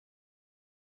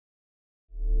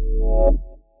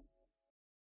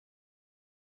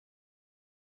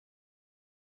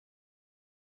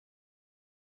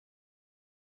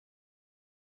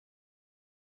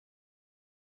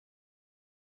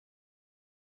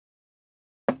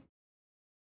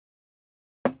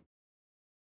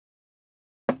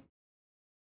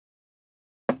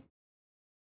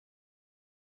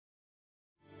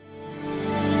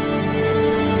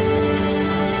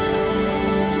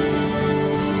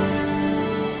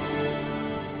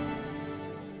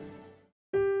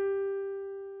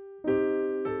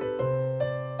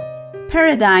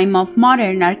paradigm of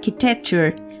modern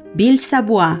architecture,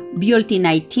 Savoye, built in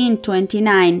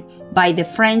 1829 by the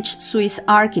French-Swiss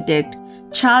architect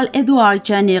Charles Edouard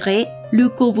Jeanneret Le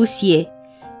Corbusier,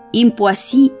 in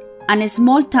Poissy, a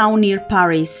small town near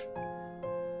Paris.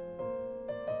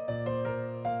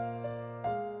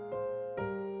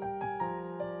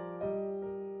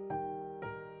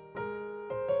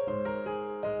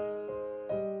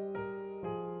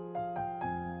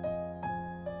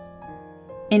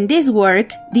 In this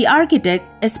work, the architect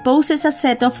exposes a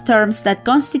set of terms that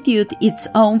constitute its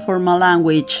own formal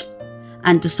language,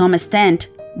 and to some extent,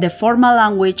 the formal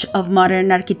language of modern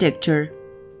architecture.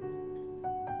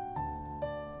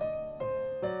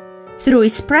 Through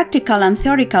his practical and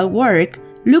theoretical work,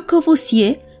 Le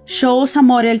Corbusier shows a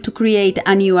model to create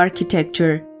a new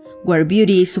architecture, where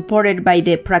beauty is supported by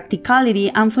the practicality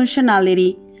and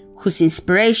functionality, whose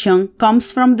inspiration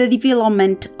comes from the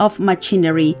development of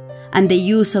machinery and the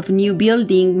use of new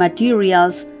building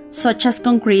materials such as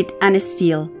concrete and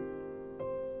steel.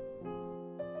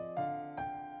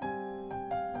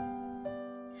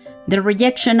 The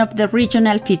rejection of the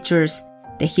regional features,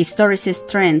 the historicist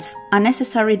trends, and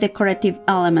necessary decorative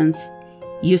elements,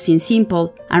 using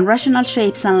simple and rational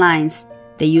shapes and lines,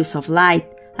 the use of light,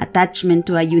 attachment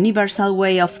to a universal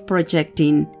way of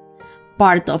projecting,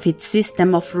 part of its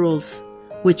system of rules,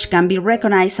 which can be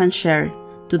recognized and shared,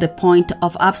 to the point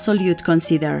of absolute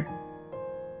consider.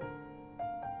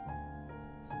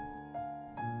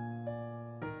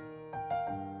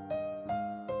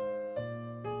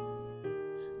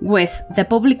 With the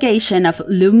publication of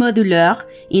Le Moduleur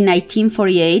in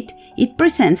 1948, it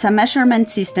presents a measurement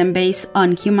system based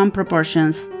on human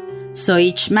proportions, so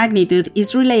each magnitude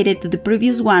is related to the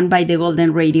previous one by the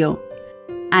golden ratio,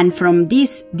 and from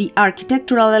this the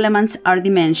architectural elements are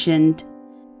dimensioned.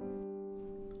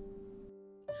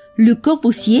 Le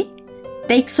Corbusier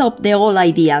takes up the old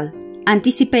ideal,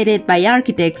 anticipated by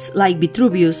architects like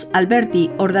Vitruvius, Alberti,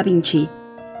 or Da Vinci,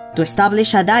 to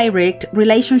establish a direct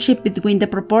relationship between the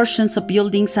proportions of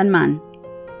buildings and man.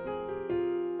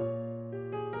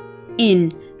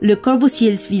 In Le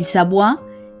Corbusier's Savoye,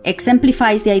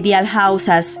 exemplifies the ideal house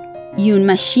as une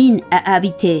machine à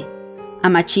habiter, a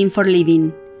machine for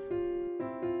living.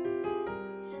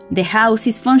 The house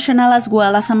is functional as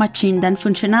well as a machine that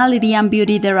functionality and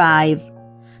beauty derive,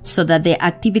 so that the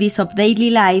activities of daily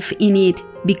life in it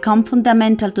become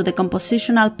fundamental to the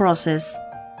compositional process.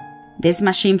 This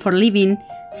machine for living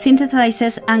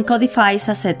synthesizes and codifies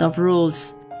a set of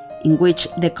rules, in which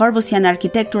the Corbusian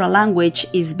architectural language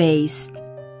is based.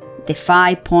 The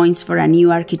 5 points for a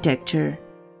new architecture.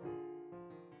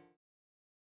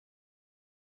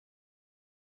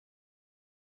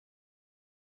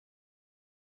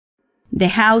 The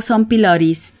house on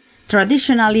pilotis.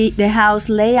 Traditionally, the house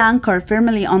lay anchored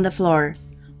firmly on the floor,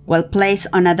 while placed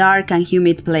on a dark and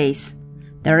humid place.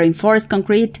 The reinforced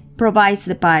concrete provides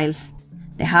the piles.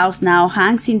 The house now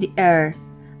hangs in the air,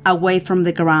 away from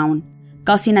the ground,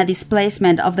 causing a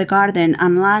displacement of the garden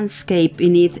and landscape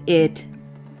beneath it.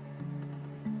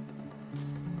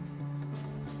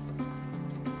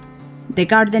 The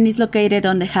garden is located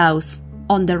on the house,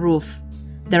 on the roof.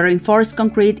 The reinforced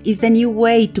concrete is the new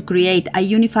way to create a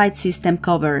unified system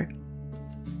cover.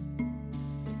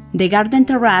 The garden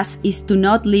terrace is to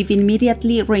not leave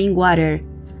immediately rainwater,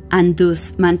 and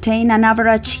thus maintain an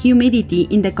average humidity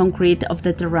in the concrete of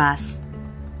the terrace.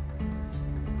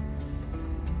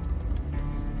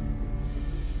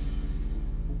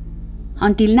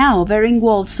 Until now, varying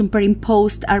walls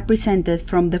superimposed are presented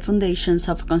from the foundations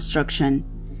of construction.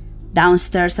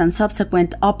 Downstairs and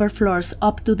subsequent upper floors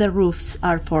up to the roofs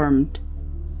are formed.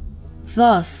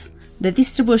 Thus, the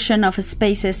distribution of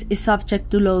spaces is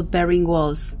subject to load-bearing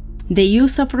walls. The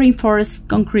use of reinforced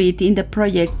concrete in the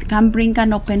project can bring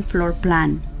an open floor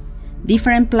plan.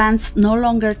 Different plans no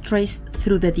longer traced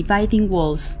through the dividing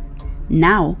walls.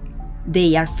 Now,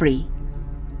 they are free.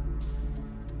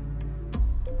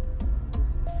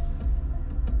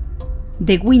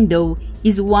 The window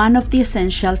is one of the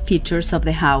essential features of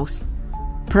the house.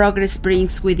 Progress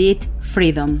brings with it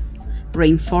freedom.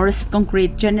 Reinforced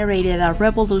concrete generated a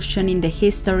revolution in the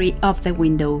history of the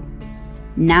window.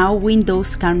 Now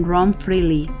windows can run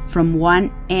freely from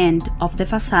one end of the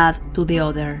facade to the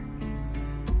other.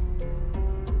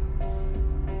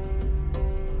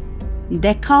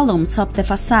 The columns of the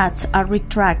facades are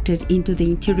retracted into the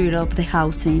interior of the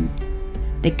housing.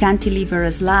 The cantilever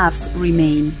slabs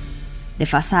remain. The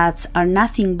facades are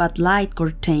nothing but light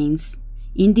curtains,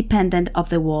 independent of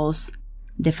the walls.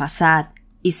 The facade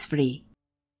is free.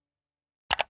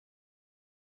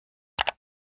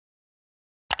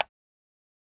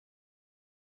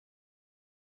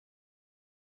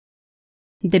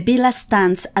 The villa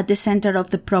stands at the center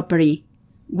of the property,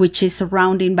 which is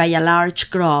surrounded by a large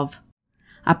grove.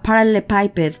 A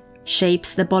parallelepiped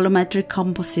shapes the volumetric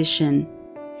composition.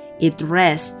 It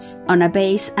rests on a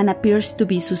base and appears to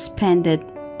be suspended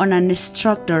on a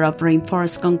structure of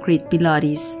reinforced concrete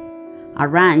pilotis,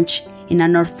 arranged in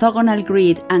an orthogonal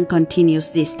grid and continuous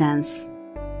distance.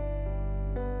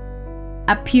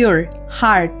 A pure,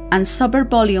 hard, and sober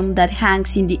volume that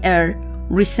hangs in the air,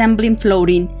 resembling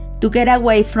floating, to get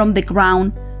away from the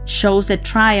ground, shows the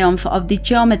triumph of the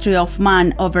geometry of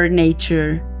man over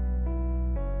nature.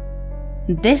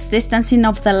 This distancing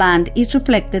of the land is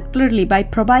reflected clearly by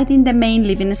providing the main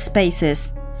living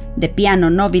spaces, the piano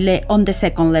nobile on the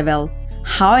second level,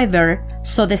 however,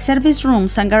 so the service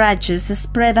rooms and garages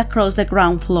spread across the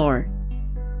ground floor.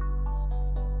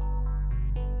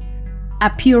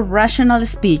 A pure rational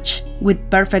speech with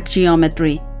perfect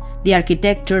geometry, the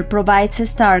architecture provides a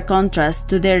stark contrast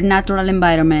to their natural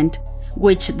environment,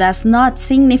 which does not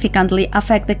significantly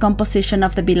affect the composition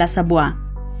of the Villa Savoye.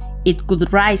 It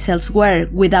could rise elsewhere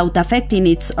without affecting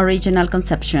its original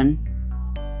conception.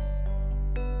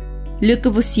 Le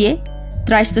Corbusier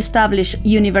tries to establish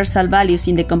universal values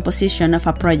in the composition of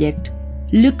a project.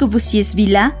 Le Corbusier's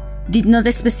villa did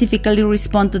not specifically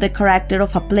respond to the character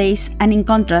of a place and in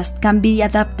contrast can be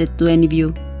adapted to any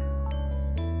view.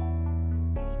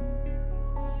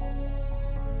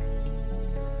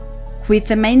 With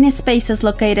the main spaces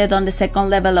located on the second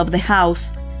level of the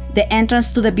house, the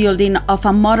entrance to the building of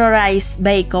a motorized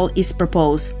vehicle is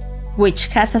proposed, which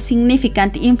has a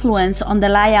significant influence on the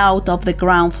layout of the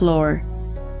ground floor.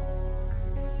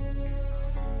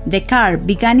 The car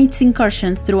began its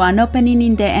incursion through an opening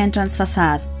in the entrance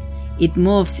facade. It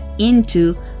moves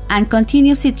into and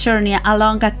continues its journey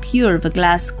along a curved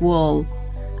glass wall,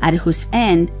 at whose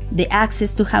end the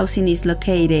access to housing is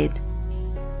located.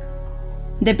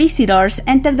 The visitors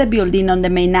enter the building on the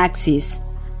main axis,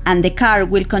 and the car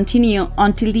will continue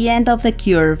until the end of the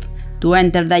curve to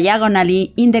enter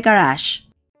diagonally in the garage.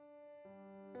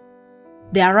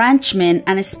 The arrangement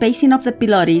and spacing of the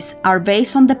pilotis are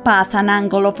based on the path and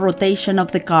angle of rotation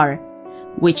of the car,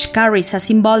 which carries a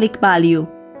symbolic value,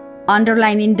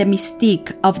 underlining the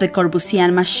mystique of the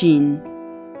Corbusian machine.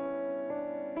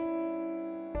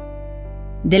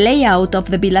 The layout of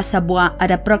the Villa Savoye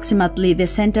at approximately the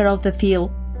center of the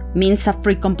field means a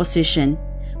free composition,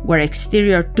 where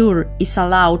exterior tour is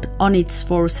allowed on its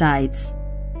four sides.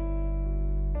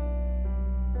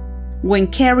 When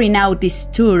carrying out this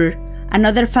tour,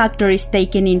 another factor is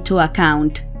taken into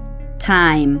account: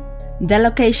 time. The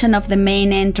location of the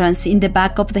main entrance in the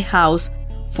back of the house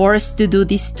forced to do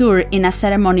this tour in a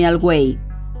ceremonial way,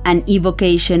 an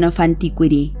evocation of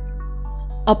antiquity.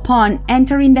 Upon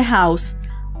entering the house,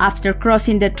 after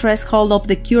crossing the threshold of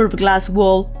the curved glass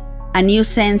wall, a new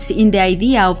sense in the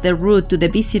idea of the route to the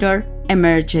visitor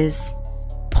emerges.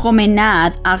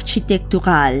 Promenade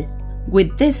architecturale.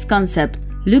 With this concept,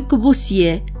 Le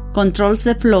Corbusier controls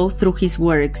the flow through his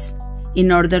works,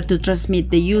 in order to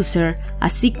transmit the user a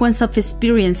sequence of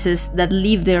experiences that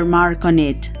leave their mark on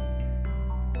it.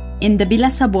 In the Villa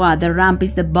Savoye, the ramp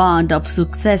is the bond of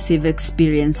successive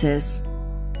experiences.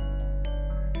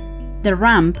 The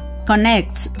ramp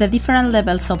connects the different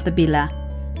levels of the villa.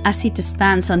 As it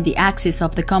stands on the axis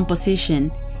of the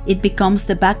composition, it becomes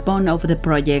the backbone of the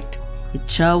project. It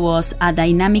shows us a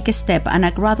dynamic step and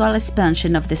a gradual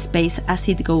expansion of the space as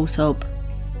it goes up.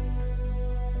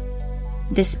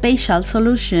 The spatial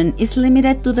solution is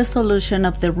limited to the solution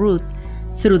of the route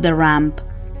through the ramp.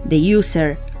 The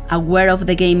user, aware of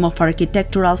the game of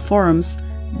architectural forms,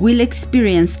 will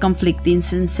experience conflicting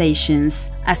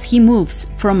sensations as he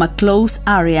moves from a closed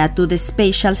area to the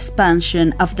spatial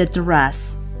expansion of the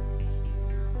terrace.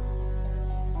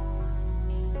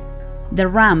 The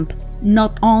ramp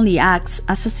not only acts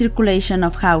as a circulation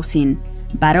of housing,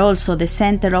 but also the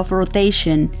center of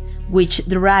rotation which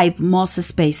derive most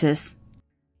spaces.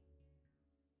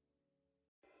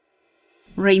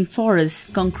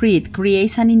 Reinforced concrete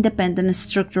creates an independent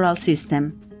structural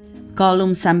system.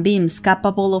 Columns and beams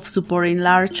capable of supporting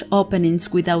large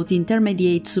openings without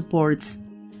intermediate supports,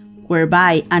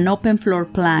 whereby an open floor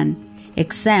plan,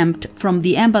 exempt from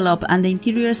the envelope and the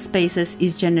interior spaces,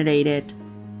 is generated.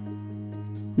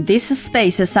 These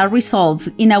spaces are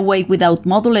resolved in a way without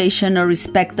modulation or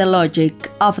respect the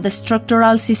logic of the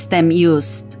structural system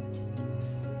used.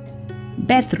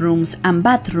 Bedrooms and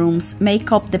bathrooms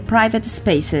make up the private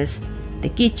spaces, the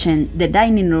kitchen, the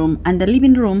dining room, and the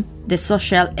living room, the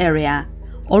social area,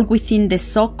 all within the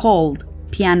so-called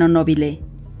piano nobile,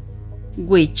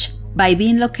 which, by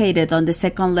being located on the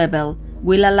second level,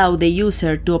 will allow the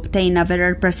user to obtain a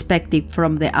better perspective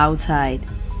from the outside.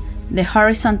 The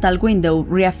horizontal window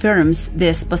reaffirms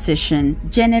this position,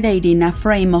 generating a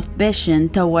frame of vision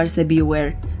towards the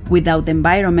viewer, without the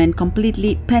environment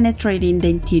completely penetrating the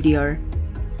interior.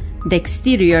 The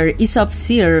exterior is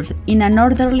observed in an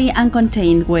orderly and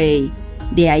contained way.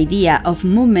 The idea of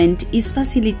movement is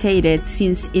facilitated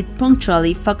since it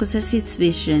punctually focuses its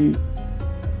vision.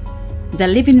 The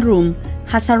living room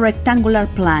has a rectangular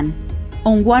plan.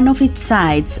 On one of its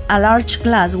sides, a large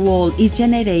glass wall is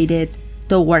generated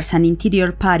towards an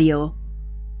interior patio.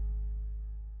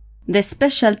 The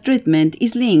special treatment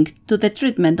is linked to the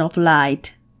treatment of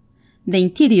light. The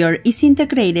interior is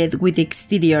integrated with the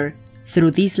exterior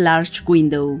through this large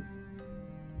window.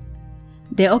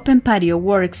 The open patio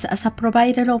works as a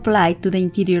provider of light to the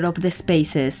interior of the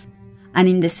spaces, and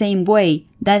in the same way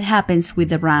that happens with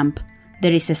the ramp,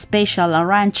 there is a spatial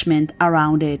arrangement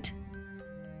around it.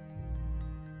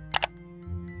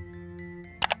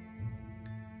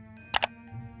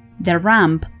 The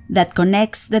ramp that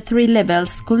connects the three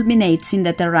levels culminates in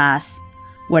the terrace,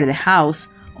 where the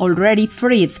house, already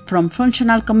freed from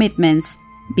functional commitments,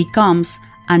 becomes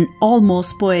an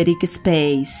almost poetic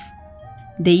space.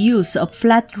 The use of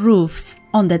flat roofs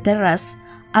on the terrace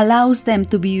allows them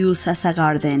to be used as a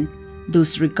garden,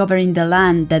 thus recovering the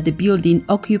land that the building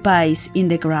occupies in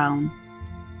the ground.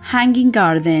 Hanging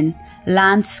garden,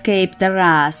 landscape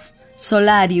terrace,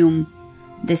 solarium.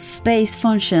 The space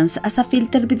functions as a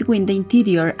filter between the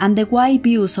interior and the wide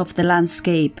views of the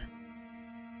landscape.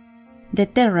 The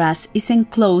terrace is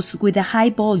enclosed with a high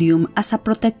volume as a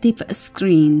protective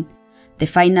screen, the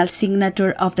final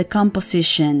signature of the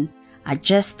composition, a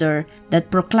gesture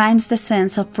that proclaims the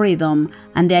sense of freedom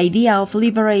and the idea of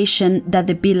liberation that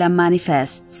the villa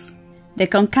manifests. The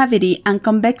concavity and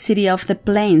convexity of the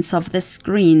planes of the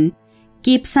screen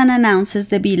keeps and announces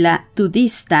the villa to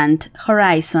distant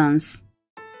horizons.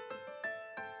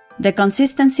 The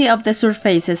consistency of the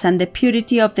surfaces and the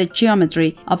purity of the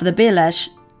geometry of the village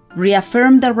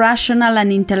reaffirm the rational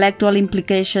and intellectual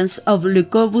implications of Le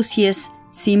Corbusier's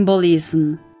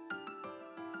symbolism.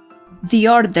 The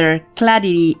order,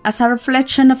 clarity, as a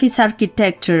reflection of its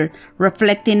architecture,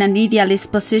 reflecting an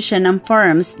idealist position on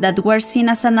forms that were seen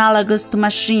as analogous to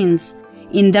machines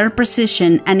in their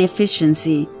precision and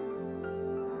efficiency.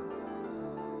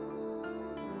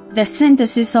 The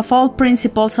synthesis of all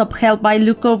principles upheld by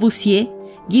Le Corbusier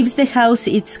gives the house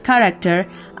its character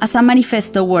as a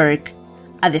manifesto work,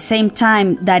 at the same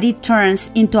time that it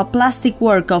turns into a plastic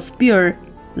work of pure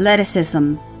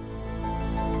lyricism.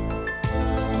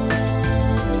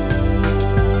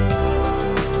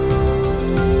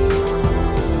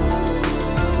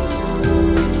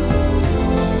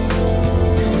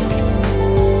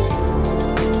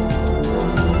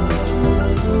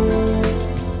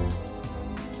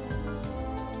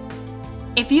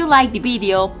 If you liked the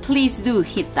video, please do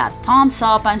hit that thumbs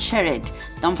up and share it.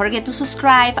 Don't forget to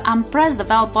subscribe and press the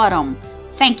bell button.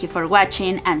 Thank you for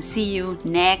watching and see you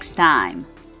next time.